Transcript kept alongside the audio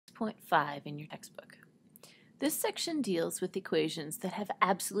3.5 in your textbook. This section deals with equations that have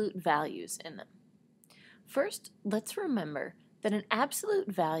absolute values in them. First, let's remember that an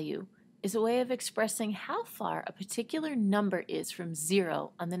absolute value is a way of expressing how far a particular number is from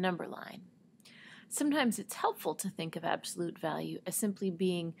 0 on the number line. Sometimes it's helpful to think of absolute value as simply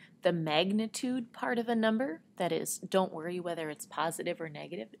being the magnitude part of a number. That is, don't worry whether it's positive or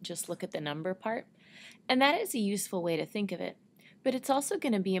negative, just look at the number part. And that is a useful way to think of it. But it's also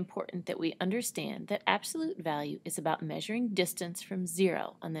going to be important that we understand that absolute value is about measuring distance from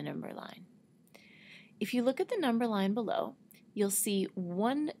 0 on the number line. If you look at the number line below, you'll see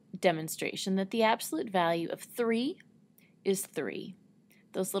one demonstration that the absolute value of 3 is 3.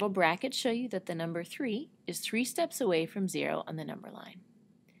 Those little brackets show you that the number 3 is 3 steps away from 0 on the number line.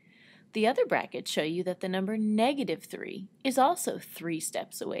 The other brackets show you that the number -3 is also 3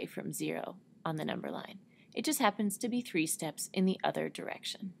 steps away from 0 on the number line. It just happens to be 3 steps in the other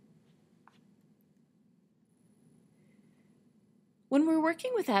direction. When we're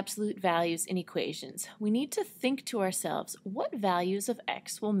working with absolute values in equations, we need to think to ourselves what values of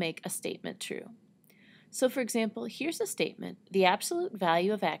x will make a statement true. So for example, here's a statement: the absolute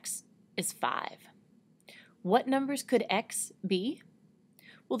value of x is 5. What numbers could x be?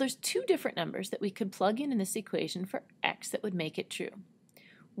 Well, there's two different numbers that we could plug in this equation for x that would make it true.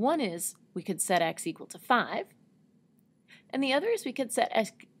 One is we could set x equal to 5, and the other is we could set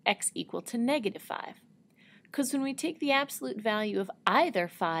x equal to -5. Because when we take the absolute value of either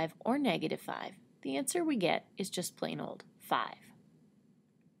 5 or -5, the answer we get is just plain old 5.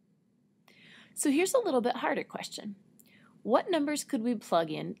 So here's a little bit harder question. What numbers could we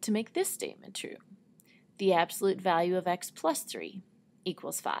plug in to make this statement true? The absolute value of x plus 3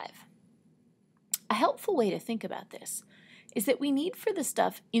 equals 5. A helpful way to think about this is that we need for the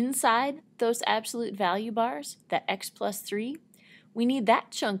stuff inside those absolute value bars, that x plus 3, we need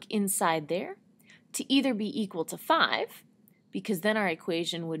that chunk inside there to either be equal to 5, because then our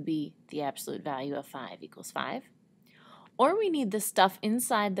equation would be the absolute value of 5 equals 5, or we need the stuff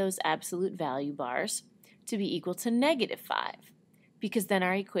inside those absolute value bars to be equal to -5, because then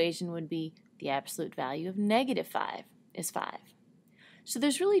our equation would be the absolute value of -5 is 5. So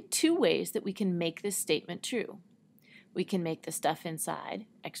there's really two ways that we can make this statement true. We can make the stuff inside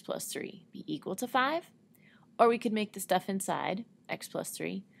x plus 3 be equal to 5, or we could make the stuff inside x plus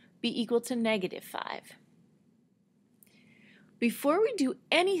 3 be equal to -5. Before we do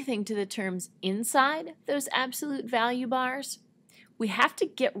anything to the terms inside those absolute value bars, we have to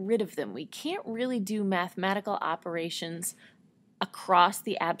get rid of them. We can't really do mathematical operations across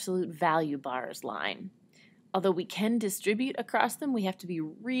the absolute value bars line. Although we can distribute across them, we have to be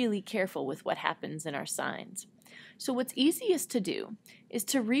really careful with what happens in our signs. So what's easiest to do is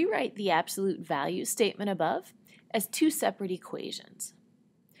to rewrite the absolute value statement above as two separate equations,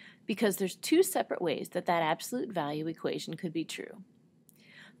 because there's two separate ways that that absolute value equation could be true.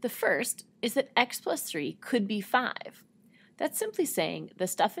 The first is that x plus 3 could be 5. That's simply saying the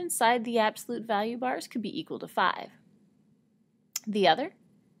stuff inside the absolute value bars could be equal to 5. The other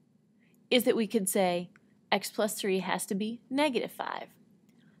is that we could say x plus 3 has to be -5.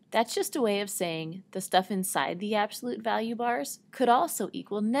 That's just a way of saying the stuff inside the absolute value bars could also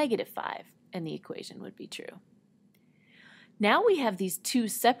equal -5, and the equation would be true. Now we have these two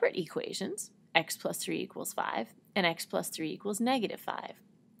separate equations, x plus 3 equals 5 and x plus 3 equals -5.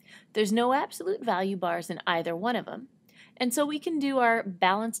 There's no absolute value bars in either one of them, and so we can do our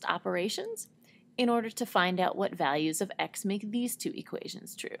balanced operations in order to find out what values of x make these two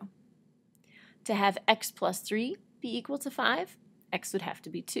equations true. To have x plus 3 be equal to 5, x would have to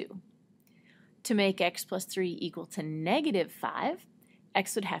be 2. To make x plus 3 equal to -5,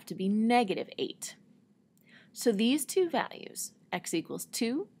 x would have to be -8. So these two values, x equals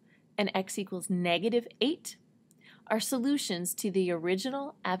 2 and x equals -8, are solutions to the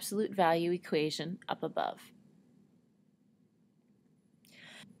original absolute value equation up above.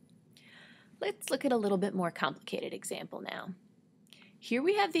 Let's look at a little bit more complicated example now. Here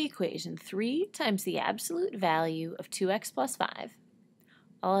we have the equation 3 times the absolute value of 2x plus 5,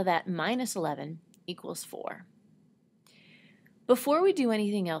 all of that minus 11 equals 4. Before we do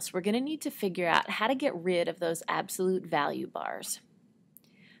anything else, we're going to need to figure out how to get rid of those absolute value bars.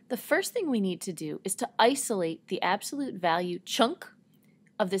 The first thing we need to do is to isolate the absolute value chunk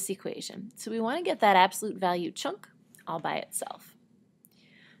of this equation. So we want to get that absolute value chunk all by itself.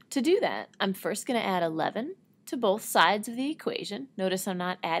 To do that, I'm first going to add 11 to both sides of the equation. Notice I'm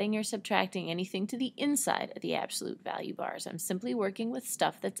not adding or subtracting anything to the inside of the absolute value bars. I'm simply working with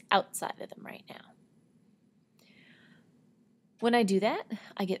stuff that's outside of them right now. When I do that,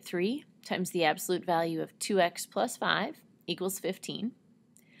 I get 3 times the absolute value of 2x plus 5 equals 15.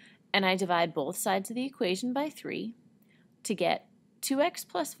 and I divide both sides of the equation by 3 to get 2x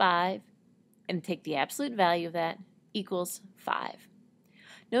plus 5, and take the absolute value of that, equals 5.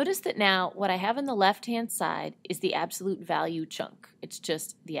 Notice that now what I have on the left-hand side is the absolute value chunk. It's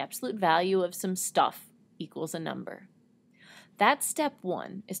just the absolute value of some stuff equals a number. That's step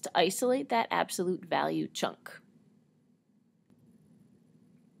 1, is to isolate that absolute value chunk.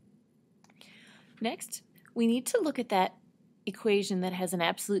 Next, we need to look at that equation that has an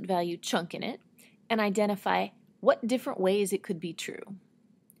absolute value chunk in it and identify what different ways it could be true.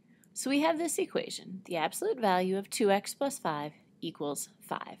 So we have this equation, the absolute value of 2x plus 5 equals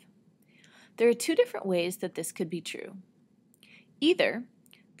 5. There are two different ways that this could be true. Either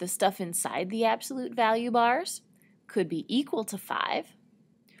the stuff inside the absolute value bars could be equal to 5,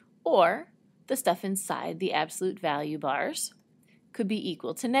 or the stuff inside the absolute value bars could be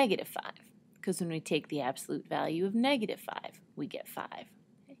equal to negative 5, because when we take the absolute value of negative 5, we get 5.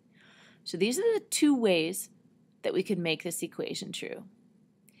 Okay? So these are the two ways that we could make this equation true.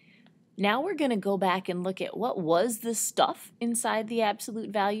 Now we're going to go back and look at what was the stuff inside the absolute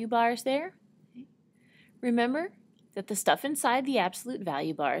value bars there. Okay? Remember that the stuff inside the absolute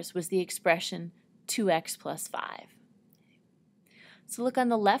value bars was the expression 2x plus 5. So look on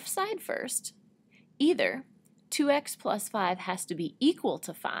the left side first. Either 2x plus 5 has to be equal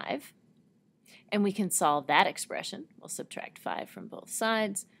to 5, and we can solve that expression. We'll subtract 5 from both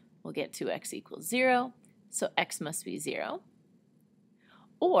sides. We'll get 2x equals 0, so x must be 0.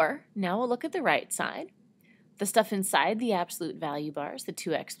 Or, now we'll look at the right side. The stuff inside the absolute value bars, the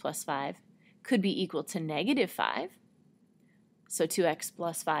 2x plus 5, could be equal to negative 5. So 2x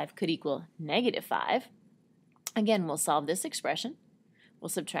plus 5 could equal negative 5. Again, we'll solve this expression. We'll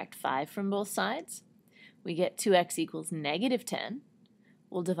subtract 5 from both sides. We get 2x equals negative 10.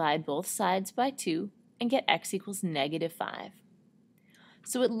 We'll divide both sides by 2 and get x equals negative 5.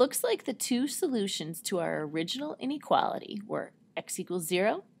 So it looks like the two solutions to our original inequality were x equals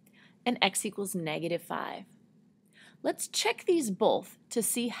 0 and x equals negative 5. Let's check these both to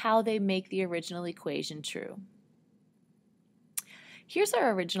see how they make the original equation true. Here's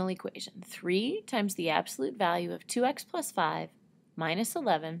our original equation. 3 times the absolute value of 2x plus 5 minus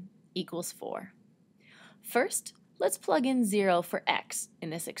 11 equals 4. First, let's plug in 0 for x in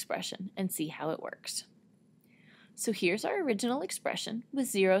this expression and see how it works. So here's our original expression with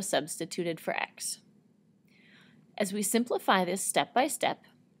 0 substituted for x. As we simplify this step by step,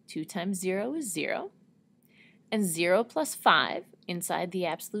 2 times 0 is 0, and 0 plus 5 inside the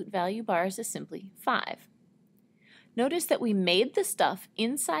absolute value bars is simply 5. Notice that we made the stuff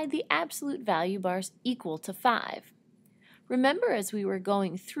inside the absolute value bars equal to 5. Remember, as we were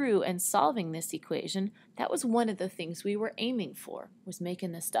going through and solving this equation, that was one of the things we were aiming for, was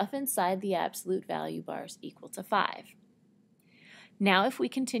making the stuff inside the absolute value bars equal to 5. Now if we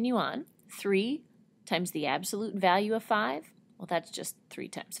continue on, 3 times the absolute value of 5, well, that's just 3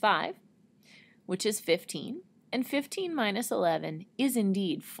 times 5, which is 15, and 15 minus 11 is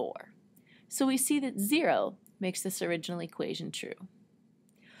indeed 4. So we see that 0 makes this original equation true.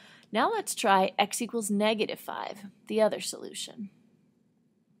 Now let's try x equals negative 5, the other solution.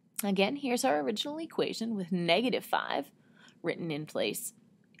 Again, here's our original equation with negative 5 written in place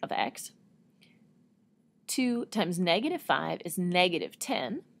of x. 2 times negative 5 is negative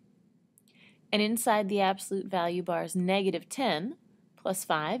 10. And inside the absolute value bars, negative 10 plus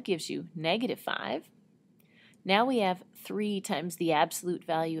 5 gives you negative 5. Now we have 3 times the absolute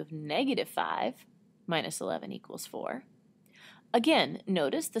value of negative 5 minus 11 equals 4. Again,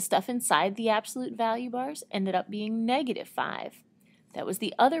 notice the stuff inside the absolute value bars ended up being negative 5. That was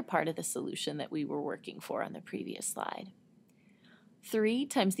the other part of the solution that we were working for on the previous slide. 3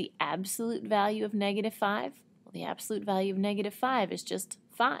 times the absolute value of negative 5, well, the absolute value of negative 5 is just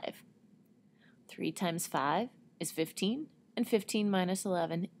 5. 3 times 5 is 15, and 15 minus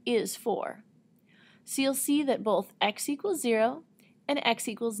 11 is 4. So you'll see that both x equals 0 and x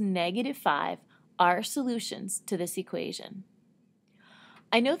equals negative 5 are solutions to this equation.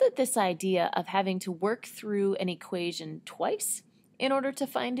 I know that this idea of having to work through an equation twice in order to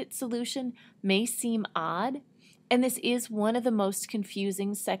find its solution may seem odd, and this is one of the most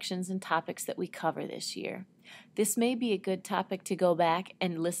confusing sections and topics that we cover this year. This may be a good topic to go back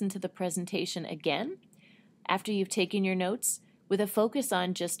and listen to the presentation again after you've taken your notes, with a focus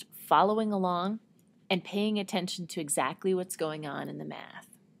on just following along and paying attention to exactly what's going on in the math.